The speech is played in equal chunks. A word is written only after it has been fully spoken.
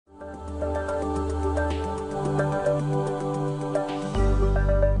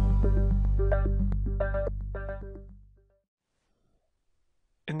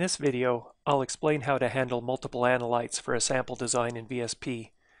this video, I'll explain how to handle multiple analytes for a sample design in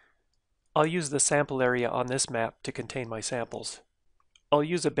VSP. I'll use the sample area on this map to contain my samples. I'll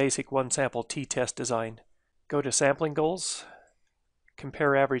use a basic one-sample t-test design. Go to Sampling Goals,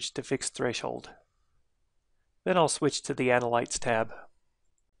 Compare Average to Fixed Threshold. Then I'll switch to the Analytes tab.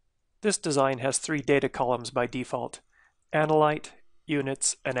 This design has three data columns by default: Analyte,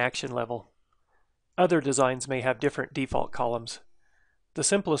 Units, and Action Level. Other designs may have different default columns. The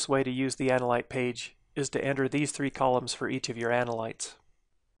simplest way to use the Analyte page is to enter these three columns for each of your analytes.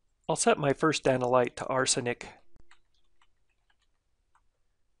 I'll set my first analyte to arsenic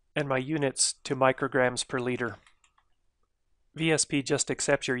and my units to micrograms per liter. VSP just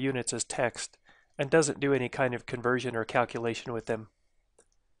accepts your units as text and doesn't do any kind of conversion or calculation with them.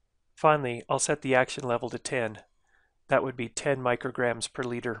 Finally, I'll set the action level to 10. That would be 10 micrograms per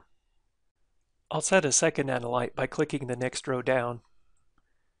liter. I'll set a second analyte by clicking the next row down.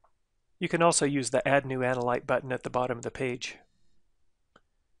 You can also use the Add New Analyte button at the bottom of the page.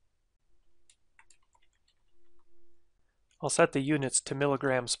 I'll set the units to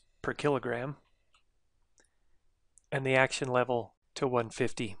milligrams per kilogram and the action level to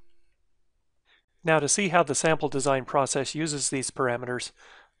 150. Now, to see how the sample design process uses these parameters,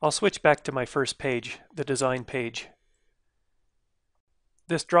 I'll switch back to my first page, the design page.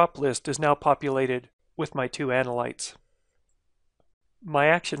 This drop list is now populated with my two analytes. My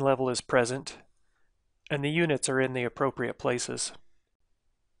action level is present, and the units are in the appropriate places.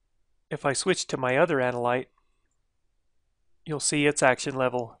 If I switch to my other analyte, you'll see its action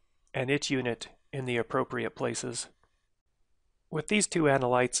level and its unit in the appropriate places. With these two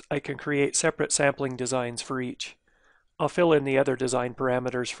analytes, I can create separate sampling designs for each. I'll fill in the other design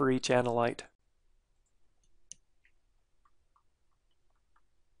parameters for each analyte.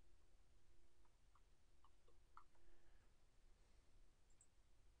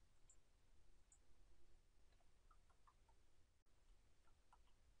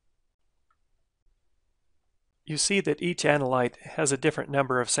 You see that each analyte has a different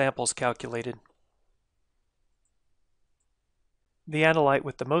number of samples calculated. The analyte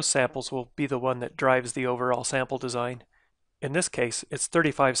with the most samples will be the one that drives the overall sample design. In this case, it's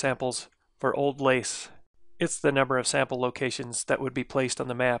 35 samples for old lace. It's the number of sample locations that would be placed on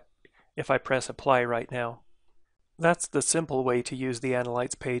the map if I press Apply right now. That's the simple way to use the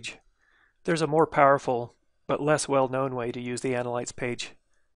Analytes page. There's a more powerful but less well-known way to use the Analytes page.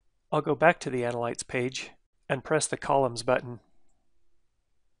 I'll go back to the Analytes page and press the Columns button.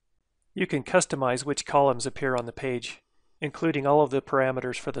 You can customize which columns appear on the page, including all of the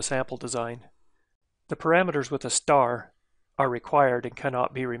parameters for the sample design. The parameters with a star are required and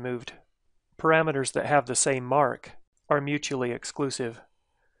cannot be removed. Parameters that have the same mark are mutually exclusive.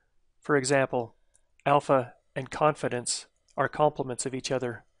 For example, alpha and confidence are complements of each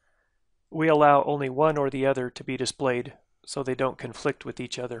other. We allow only one or the other to be displayed so they don't conflict with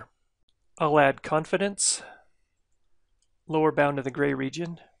each other. I'll add confidence, lower bound of the gray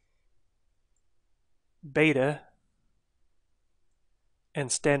region, beta, and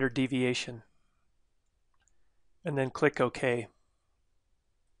standard deviation, and then click OK.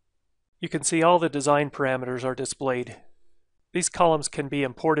 You can see all the design parameters are displayed. These columns can be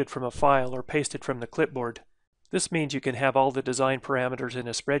imported from a file or pasted from the clipboard. This means you can have all the design parameters in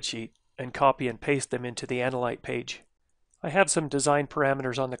a spreadsheet and copy and paste them into the Analyte page. I have some design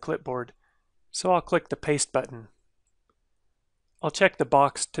parameters on the clipboard, so I'll click the Paste button. I'll check the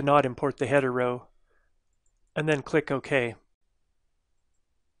box to not import the header row, and then click OK.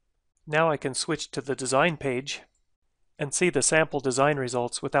 Now I can switch to the design page and see the sample design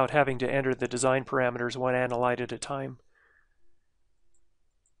results without having to enter the design parameters one analyte at a time.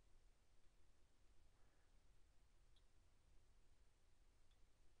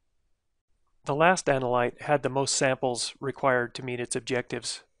 The last analyte had the most samples required to meet its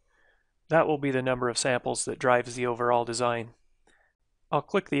objectives. That will be the number of samples that drives the overall design. I'll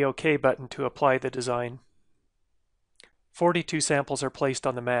click the OK button to apply the design. 42 samples are placed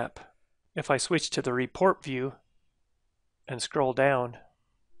on the map. If I switch to the report view and scroll down,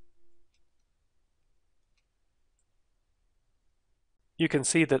 you can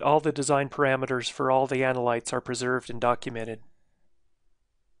see that all the design parameters for all the analytes are preserved and documented.